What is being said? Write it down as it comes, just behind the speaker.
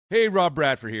Hey, Rob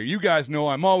Bradford here. You guys know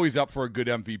I'm always up for a good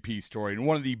MVP story, and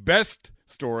one of the best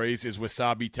stories is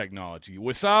Wasabi Technology.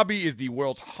 Wasabi is the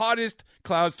world's hottest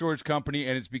cloud storage company,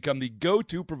 and it's become the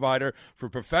go-to provider for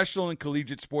professional and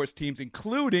collegiate sports teams,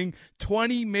 including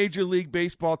 20 Major League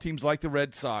Baseball teams like the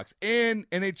Red Sox and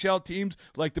NHL teams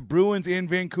like the Bruins and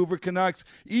Vancouver Canucks.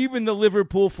 Even the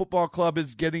Liverpool Football Club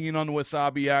is getting in on the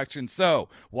Wasabi action. So,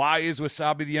 why is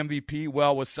Wasabi the MVP?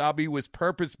 Well, Wasabi was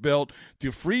purpose-built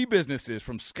to free businesses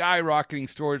from skyrocketing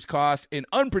storage costs and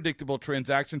unpredictable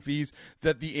transaction fees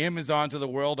that the Amazons of the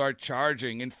world are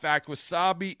charging. In fact,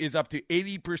 Wasabi is up to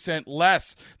 80%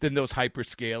 less than those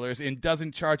hyperscalers and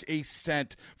doesn't charge a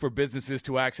cent for businesses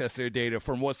to access their data.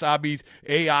 From Wasabi's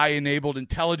AI-enabled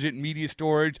intelligent media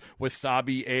storage,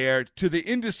 Wasabi Air, to the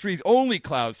industry's only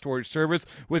cloud storage service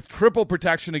with triple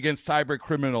protection against cyber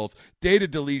criminals, data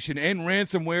deletion, and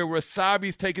ransomware,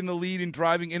 Wasabi's taken the lead in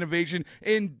driving innovation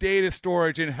in data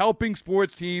storage and helping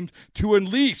sports teams to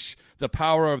unleash the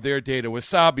power of their data.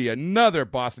 Wasabi, another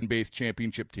Boston-based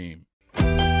championship team.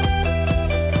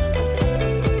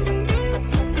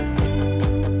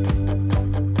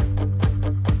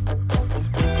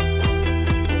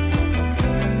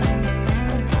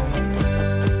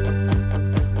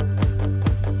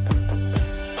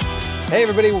 Hey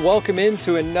everybody, welcome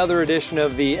into another edition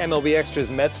of the MLB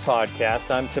Extras Mets podcast.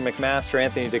 I'm Tim McMaster.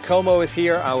 Anthony DiComo is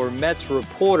here, our Mets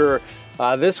reporter.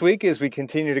 This week, as we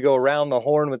continue to go around the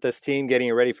horn with this team, getting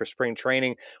it ready for spring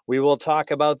training, we will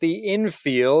talk about the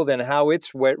infield and how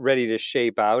it's ready to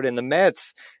shape out. And the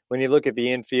Mets, when you look at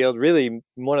the infield, really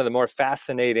one of the more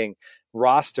fascinating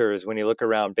rosters when you look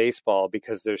around baseball,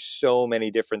 because there's so many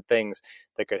different things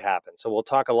that could happen. So we'll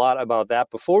talk a lot about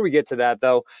that. Before we get to that,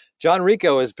 though, John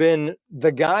Ricco has been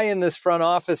the guy in this front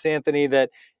office, Anthony, that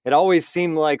it always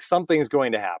seemed like something's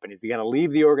going to happen. Is he going to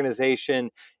leave the organization?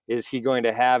 Is he going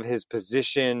to have his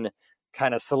position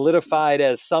kind of solidified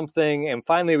as something? And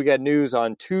finally, we got news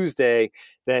on Tuesday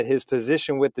that his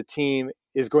position with the team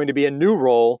is going to be a new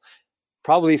role,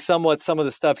 probably somewhat some of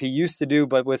the stuff he used to do,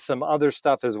 but with some other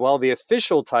stuff as well. The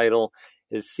official title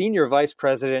is Senior Vice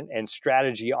President and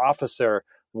Strategy Officer.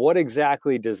 What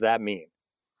exactly does that mean?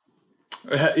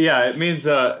 Yeah, it means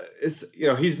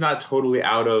he's not totally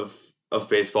out of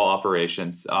baseball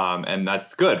operations, and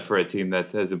that's good for a team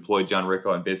that has employed John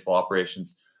Ricco in baseball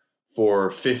operations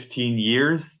for 15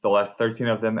 years, the last 13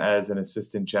 of them as an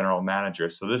assistant general manager.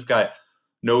 So this guy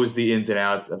knows the ins and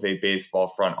outs of a baseball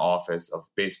front office, of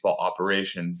baseball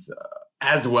operations,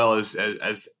 as well as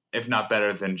if not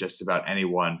better than just about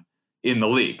anyone in the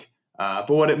league. But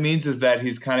what it means is that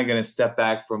he's kind of going to step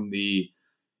back from the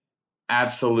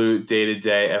absolute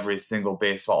day-to-day, every single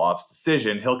baseball ops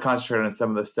decision. He'll concentrate on some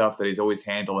of the stuff that he's always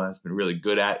handled and has been really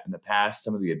good at in the past,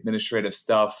 some of the administrative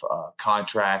stuff,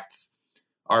 contracts,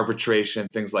 arbitration,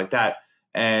 things like that.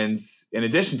 And in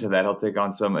addition to that, he'll take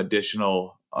on some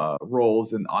additional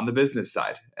roles on the business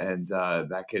side. And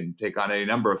that can take on any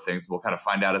number of things. We'll kind of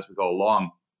find out as we go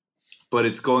along. But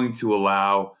it's going to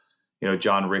allow,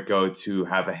 John Ricco to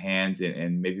have a hand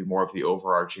in maybe more of the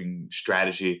overarching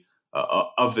strategy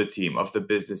of the team, of the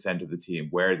business end of the team,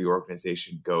 where the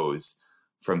organization goes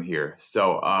from here.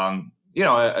 So,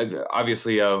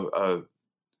 obviously a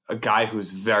guy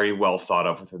who's very well thought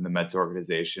of within the Mets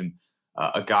organization,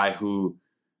 a guy who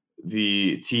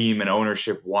the team and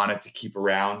ownership wanted to keep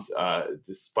around,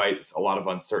 despite a lot of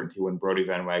uncertainty when Brodie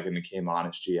Van Wagenen came on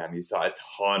as GM. You saw a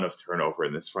ton of turnover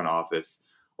in this front office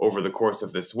over the course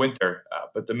of this winter,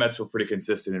 but the Mets were pretty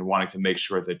consistent in wanting to make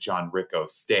sure that John Ricco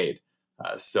stayed.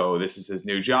 So this is his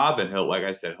new job, and he'll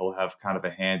have kind of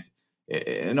a hand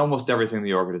in almost everything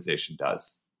the organization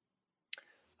does.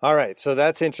 All right, so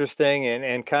that's interesting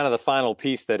and kind of the final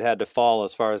piece that had to fall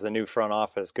as far as the new front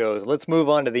office goes. Let's move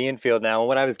on to the infield now.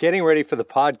 When I was getting ready for the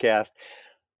podcast,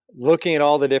 looking at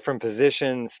all the different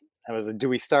positions, do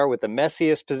we start with the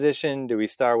messiest position? Do we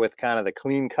start with kind of the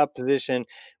clean cut position?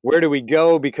 Where do we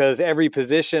go? Because every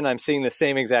position, I'm seeing the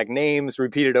same exact names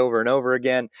repeated over and over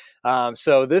again.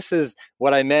 So this is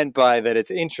what I meant by that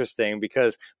it's interesting,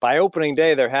 because by opening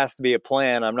day, there has to be a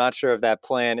plan. I'm not sure if that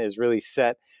plan is really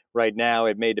set right now.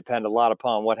 It may depend a lot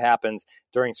upon what happens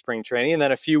during spring training. And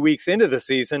then a few weeks into the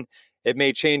season, it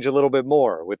may change a little bit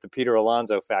more with the Peter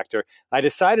Alonso factor. I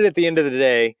decided at the end of the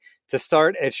day to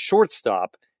start at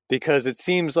shortstop, because it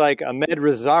seems like Ahmed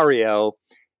Rosario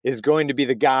is going to be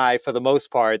the guy for the most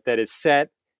part that is set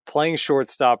playing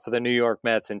shortstop for the New York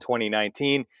Mets in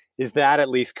 2019. Is that at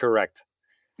least correct?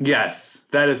 Yes,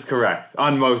 that is correct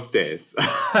on most days.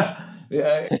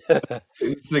 Yeah,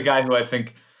 it's the guy who I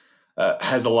think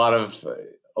has a lot of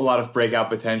a lot of breakout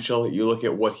potential. You look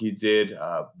at what he did.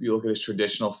 You look at his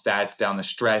traditional stats down the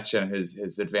stretch and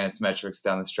his advanced metrics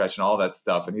down the stretch and all that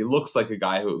stuff. And he looks like a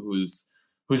guy who's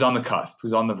on the cusp,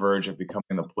 who's on the verge of becoming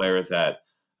the player that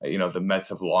the Mets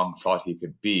have long thought he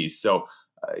could be. So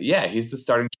he's the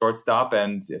starting shortstop,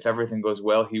 and if everything goes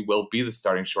well, he will be the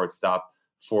starting shortstop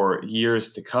for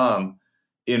years to come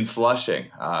in Flushing.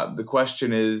 The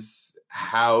question is,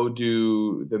 how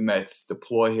do the Mets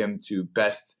deploy him to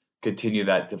best continue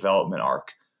that development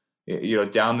arc?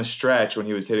 Down the stretch when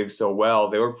he was hitting so well,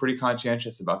 they were pretty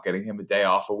conscientious about getting him a day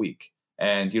off a week.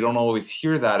 And you don't always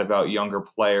hear that about younger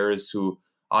players who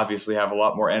obviously have a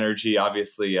lot more energy,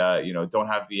 obviously, don't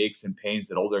have the aches and pains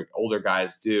that older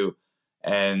guys do,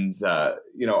 and,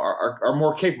 are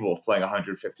more capable of playing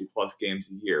 150 plus games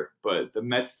a year. But the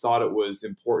Mets thought it was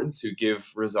important to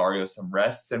give Rosario some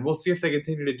rests, and we'll see if they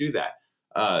continue to do that.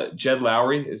 Jed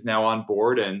Lowrie is now on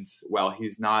board, and while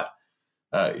he's not,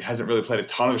 hasn't really played a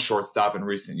ton of shortstop in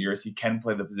recent years, he can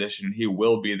play the position, and he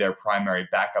will be their primary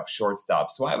backup shortstop.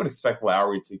 So I would expect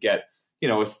Lowrie to get,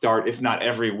 a start, if not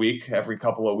every week, every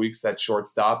couple of weeks at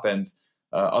shortstop. And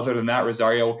other than that,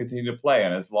 Rosario will continue to play.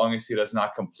 And as long as he does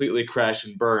not completely crash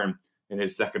and burn in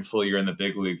his second full year in the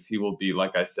big leagues, he will be,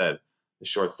 like I said, the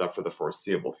shortstop for the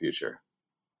foreseeable future.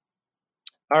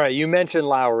 All right, you mentioned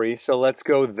Lowrie, so let's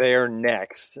go there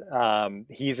next.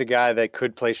 He's a guy that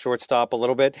could play shortstop a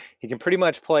little bit. He can pretty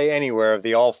much play anywhere of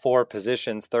the all four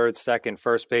positions, third, second,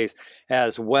 first base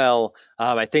as well.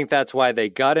 I think that's why they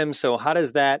got him. So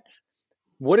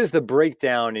what does the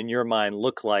breakdown in your mind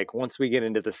look like once we get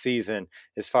into the season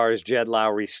as far as Jed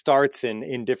Lowrie starts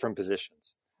in different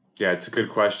positions? Yeah, it's a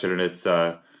good question, and it's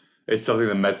something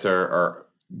the Mets are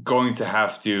going to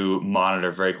have to monitor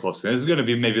very closely. This is going to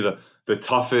be maybe the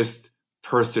toughest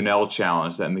personnel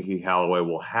challenge that Mickey Callaway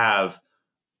will have,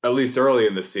 at least early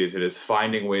in the season, is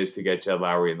finding ways to get Jed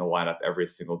Lowrie in the lineup every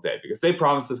single day, because they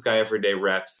promised this guy everyday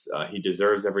reps. He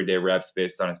deserves everyday reps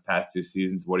based on his past 2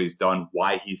 seasons, what he's done,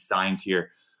 why he's signed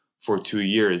here for 2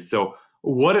 years. So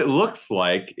what it looks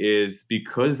like is,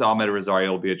 because Ahmed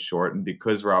Rosario will be at short and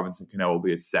because Robinson Cano will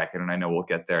be at second, and I know we'll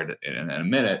get there in a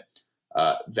minute,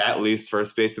 that leaves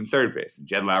first base and third base. And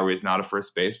Jed Lowrie is not a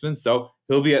first baseman, so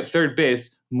he'll be at third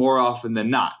base more often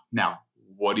than not. Now,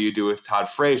 what do you do with Todd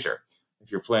Frazier?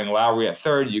 If you're playing Lowrie at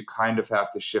third, you kind of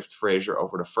have to shift Frazier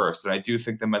over to first. And I do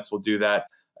think the Mets will do that.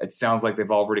 It sounds like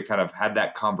they've already kind of had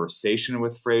that conversation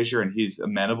with Frazier, and he's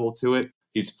amenable to it.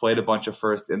 He's played a bunch of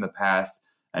first in the past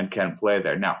and can play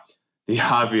there. Now, the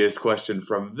obvious question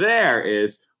from there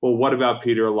is, well, what about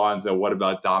Peter Alonso? What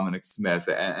about Dominic Smith?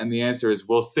 And the answer is,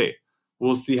 we'll see.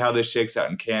 We'll see how this shakes out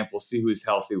in camp. We'll see who's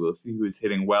healthy. We'll see who's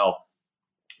hitting well.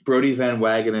 Brodie Van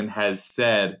Wagenen has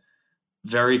said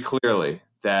very clearly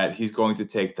that he's going to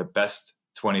take the best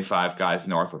 25 guys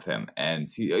north of him. And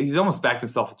he's almost backed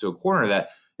himself into a corner that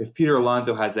if Peter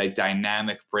Alonso has a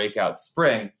dynamic breakout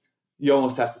spring, you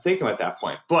almost have to take him at that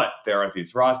point. But there are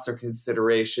these roster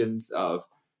considerations of,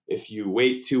 if you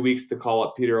wait 2 weeks to call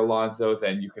up Peter Alonso,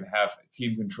 then you can have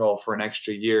team control for an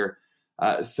extra year.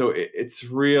 So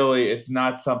it's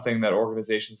not something that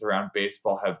organizations around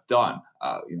baseball have done.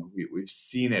 We've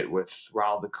seen it with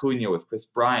Ronald Acuna, with Chris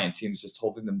Bryant, teams just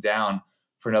holding them down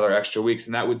for another extra weeks.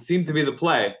 And that would seem to be the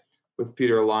play with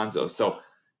Peter Alonso. So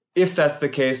if that's the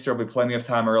case, there'll be plenty of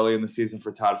time early in the season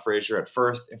for Todd Frazier at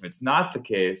first. If it's not the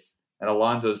case, and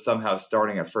Alonso is somehow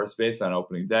starting at first base on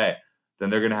opening day, then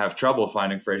they're going to have trouble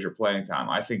finding Frazier playing time.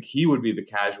 I think he would be the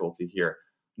casualty here,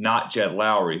 not Jed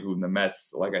Lowrie, whom the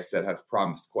Mets, like I said, have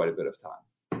promised quite a bit of time.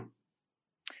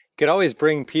 You could always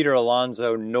bring Peter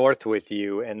Alonso north with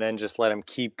you and then just let him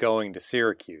keep going to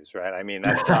Syracuse, right? I mean,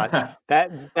 that's not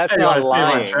that's not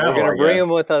lying. We're going to bring him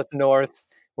with us north.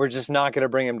 We're just not going to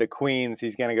bring him to Queens.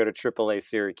 He's going to go to AAA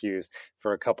Syracuse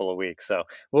for a couple of weeks. So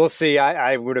we'll see.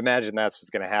 I would imagine that's what's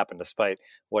going to happen, despite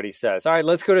what he says. All right,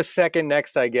 let's go to second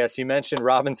next, I guess. You mentioned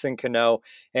Robinson Cano,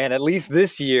 and at least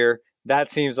this year,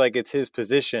 that seems like it's his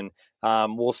position.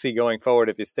 We'll see going forward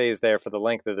if he stays there for the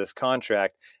length of this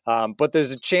contract. But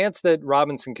there's a chance that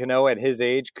Robinson Cano at his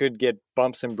age could get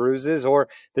bumps and bruises, or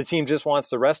the team just wants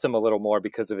to rest him a little more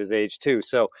because of his age too.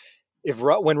 So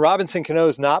when Robinson Cano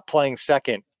is not playing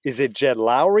second, is it Jed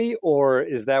Lowrie, or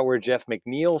is that where Jeff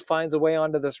McNeil finds a way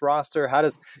onto this roster? How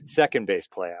does second base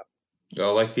play out?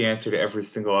 Well, like the answer to every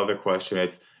single other question,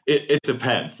 it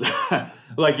depends.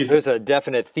 Like you said, there's a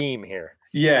definite theme here.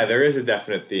 Yeah, there is a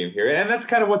definite theme here. And that's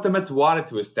kind of what the Mets wanted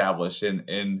to establish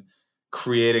in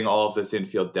creating all of this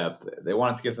infield depth. They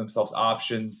wanted to give themselves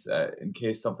options in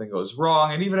case something goes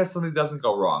wrong. And even if something doesn't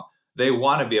go wrong, they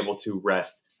want to be able to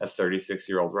rest a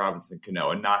 36-year-old Robinson Cano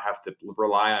and not have to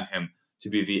rely on him to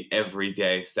be the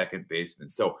everyday second baseman.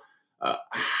 So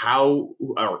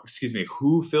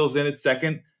who fills in at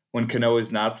second when Cano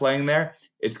is not playing there?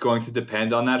 It's going to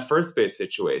depend on that first base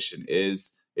situation.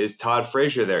 Is Todd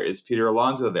Frazier there? Is Peter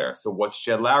Alonso there? So what's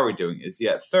Jed Lowry doing? Is he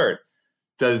at third?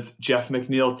 Does Jeff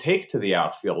McNeil take to the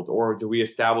outfield, or do we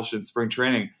establish in spring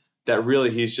training that really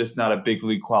he's just not a big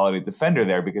league quality defender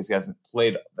there because he hasn't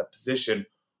played the position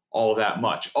all that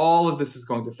much? All of this is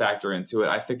going to factor into it.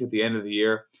 I think at the end of the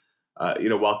year,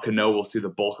 while Cano will see the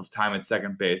bulk of time at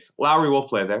second base, Lowry will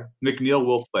play there. McNeil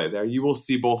will play there. You will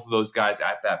see both of those guys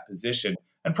at that position.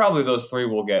 And probably those three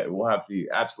will have the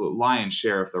absolute lion's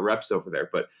share of the reps over there.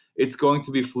 But it's going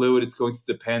to be fluid. It's going to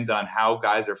depend on how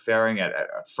guys are faring at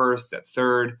first, at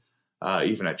third,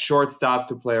 even at shortstop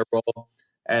could play a role.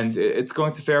 And it's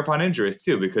going to fare upon injuries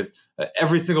too, because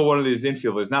every single one of these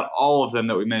infielders, not all of them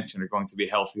that we mentioned, are going to be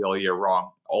healthy all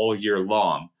year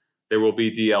long. There will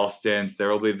be DL stints. There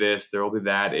will be this. There will be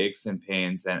that, aches and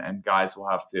pains, and guys will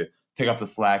have to pick up the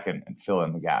slack and fill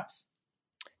in the gaps.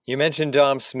 You mentioned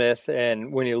Dom Smith,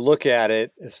 and when you look at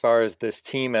it as far as this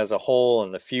team as a whole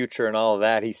and the future and all of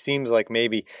that, he seems like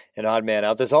maybe an odd man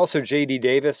out. There's also J.D.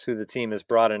 Davis, who the team has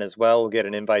brought in as well. We'll get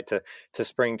an invite to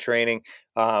spring training.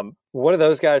 What do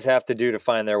those guys have to do to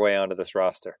find their way onto this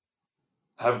roster?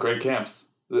 Have great camps.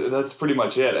 That's pretty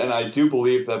much it. And I do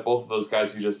believe that both of those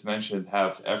guys you just mentioned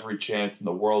have every chance in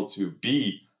the world to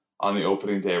be on the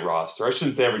opening day roster. I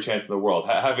shouldn't say every chance in the world.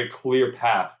 Have a clear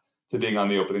path to being on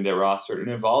the opening day roster. It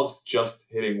involves just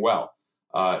hitting well.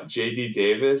 J.D.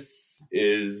 Davis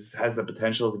has the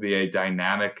potential to be a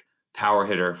dynamic power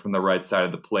hitter from the right side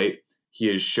of the plate. He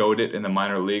has showed it in the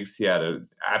minor leagues. He had an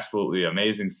absolutely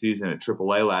amazing season at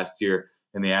AAA last year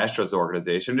in the Astros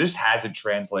organization. It just hasn't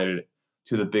translated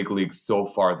to the big leagues so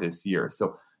far this year.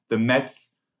 So the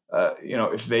Mets,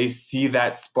 if they see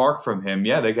that spark from him,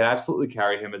 they could absolutely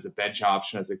carry him as a bench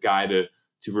option, as a guy to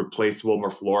replace Wilmer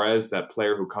Flores, that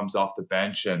player who comes off the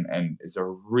bench and is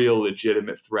a real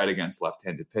legitimate threat against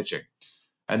left-handed pitching.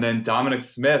 And then Dominic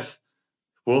Smith,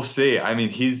 we'll see. I mean,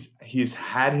 he's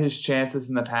had his chances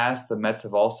in the past. The Mets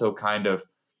have also kind of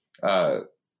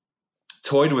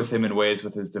toyed with him in ways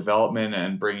with his development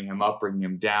and bringing him up, bringing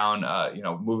him down,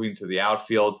 moving to the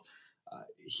outfield.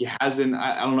 He hasn't,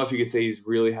 I don't know if you could say he's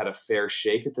really had a fair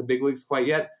shake at the big leagues quite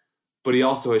yet, but he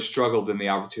also has struggled in the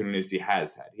opportunities he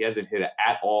has had. He hasn't hit it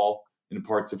at all in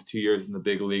parts of 2 years in the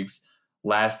big leagues.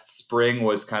 Last spring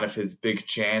was kind of his big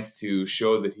chance to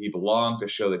show that he belonged, to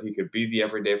show that he could be the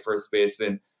everyday first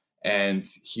baseman. And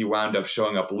he wound up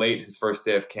showing up late his first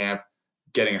day of camp,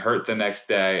 getting hurt the next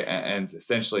day, and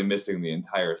essentially missing the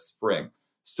entire spring.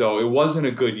 So it wasn't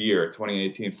a good year,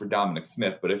 2018, for Dominic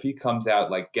Smith. But if he comes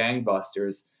out like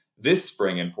gangbusters this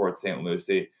spring in Port St.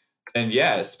 Lucie, and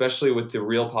especially with the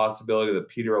real possibility that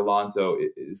Peter Alonso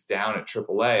is down at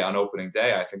AAA on opening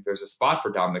day, I think there's a spot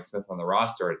for Dominic Smith on the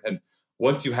roster. And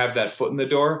once you have that foot in the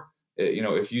door,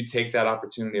 if you take that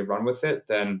opportunity and run with it,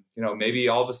 then, maybe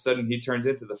all of a sudden he turns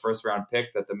into the first round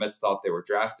pick that the Mets thought they were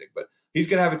drafting. But he's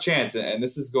going to have a chance, and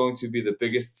this is going to be the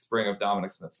biggest spring of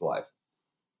Dominic Smith's life.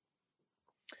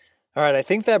 All right, I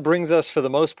think that brings us for the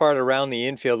most part around the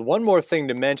infield. One more thing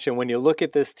to mention, when you look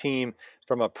at this team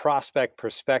from a prospect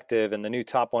perspective, and the new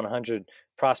top 100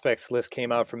 prospects list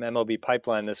came out from MLB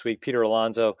Pipeline this week, Peter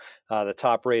Alonso, the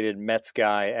top-rated Mets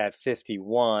guy at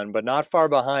 51, but not far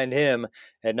behind him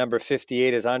at number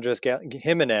 58 is Andres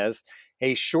Gimenez,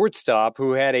 a shortstop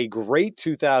who had a great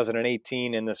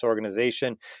 2018 in this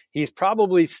organization. He's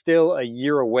probably still a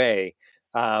year away,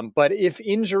 but if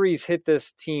injuries hit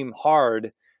this team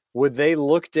hard, would they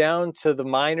look down to the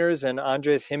minors and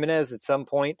Andres Gimenez at some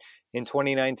point in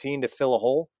 2019 to fill a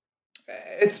hole?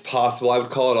 It's possible. I would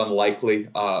call it unlikely.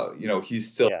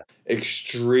 He's still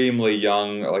extremely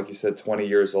young, like you said, 20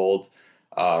 years old.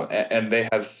 And they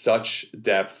have such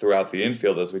depth throughout the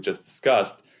infield, as we just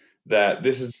discussed, that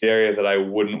this is the area that I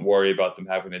wouldn't worry about them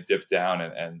having to dip down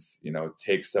and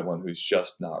take someone who's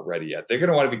just not ready yet. They're going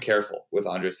to want to be careful with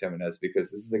Andres Gimenez because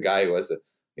this is a guy who has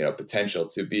a potential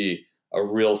to be a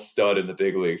real stud in the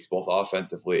big leagues, both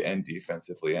offensively and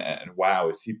defensively. And wow,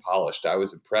 is he polished. I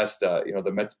was impressed.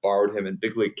 The Mets borrowed him in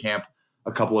big league camp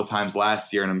a couple of times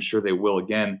last year, and I'm sure they will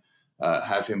again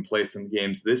have him play some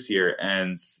games this year.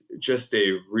 And just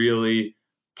a really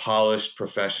polished,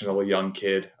 professional young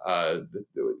kid.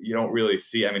 You don't really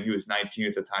see, he was 19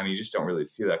 at the time. You just don't really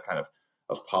see that kind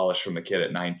of polish from a kid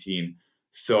at 19.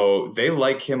 So they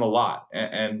like him a lot.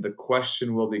 And the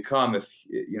question will become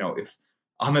if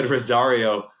Ahmed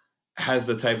Rosario has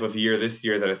the type of year this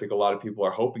year that I think a lot of people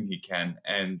are hoping he can.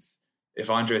 And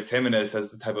if Andres Gimenez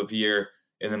has the type of year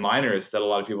in the minors that a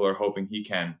lot of people are hoping he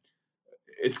can,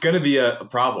 it's going to be a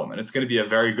problem, and it's going to be a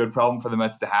very good problem for the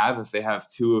Mets to have if they have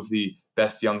two of the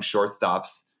best young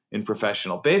shortstops in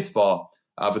professional baseball.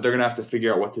 But they're going to have to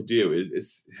figure out what to do.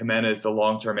 Is Jimenez the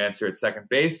long-term answer at second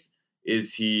base?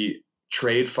 Is he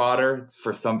trade fodder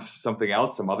for something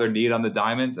else, some other need on the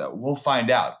diamonds? We'll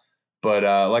find out. But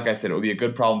like I said, it would be a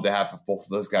good problem to have if both of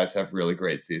those guys have really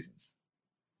great seasons.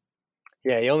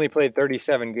 Yeah, he only played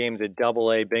 37 games at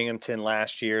Double-A Binghamton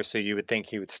last year, so you would think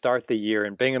he would start the year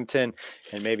in Binghamton,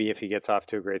 and maybe if he gets off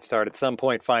to a great start at some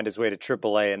point, find his way to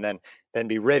Triple-A, and then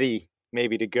be ready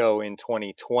maybe to go in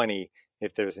 2020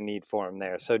 if there's a need for him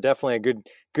there. So definitely a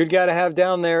good guy to have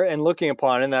down there and looking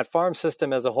upon. In that farm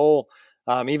system as a whole,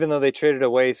 even though they traded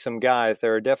away some guys,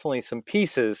 there are definitely some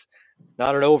pieces.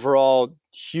 Not an overall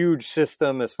huge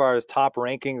system as far as top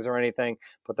rankings or anything,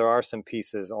 but there are some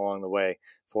pieces along the way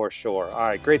for sure. All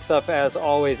right, great stuff as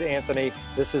always, Anthony.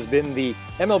 This has been the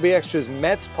MLB Extras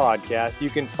Mets podcast. You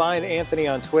can find Anthony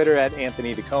on Twitter at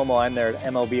Anthony DeComo. I'm there at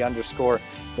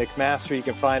MLB_McMaster. You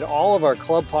can find all of our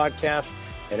club podcasts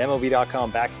at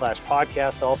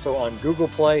MLB.com/podcast, also on Google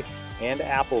Play and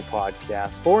Apple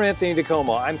Podcasts. For Anthony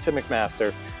DeComo, I'm Tim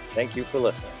McMaster. Thank you for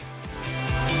listening.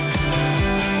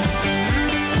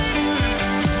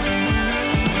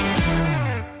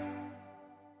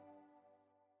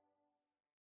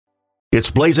 It's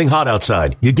blazing hot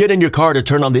outside. You get in your car to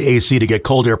turn on the AC to get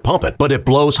cold air pumping, but it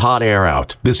blows hot air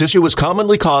out. This issue is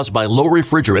commonly caused by low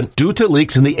refrigerant due to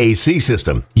leaks in the AC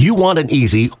system. You want an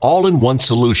easy, all-in-one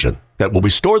solution that will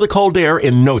restore the cold air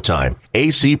in no time.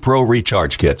 AC Pro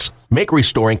Recharge Kits make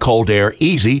restoring cold air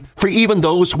easy for even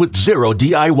those with zero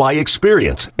DIY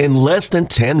experience in less than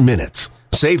 10 minutes.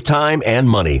 Save time and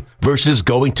money versus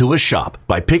going to a shop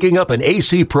by picking up an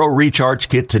AC Pro Recharge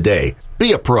Kit today.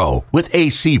 Be a pro with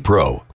AC Pro.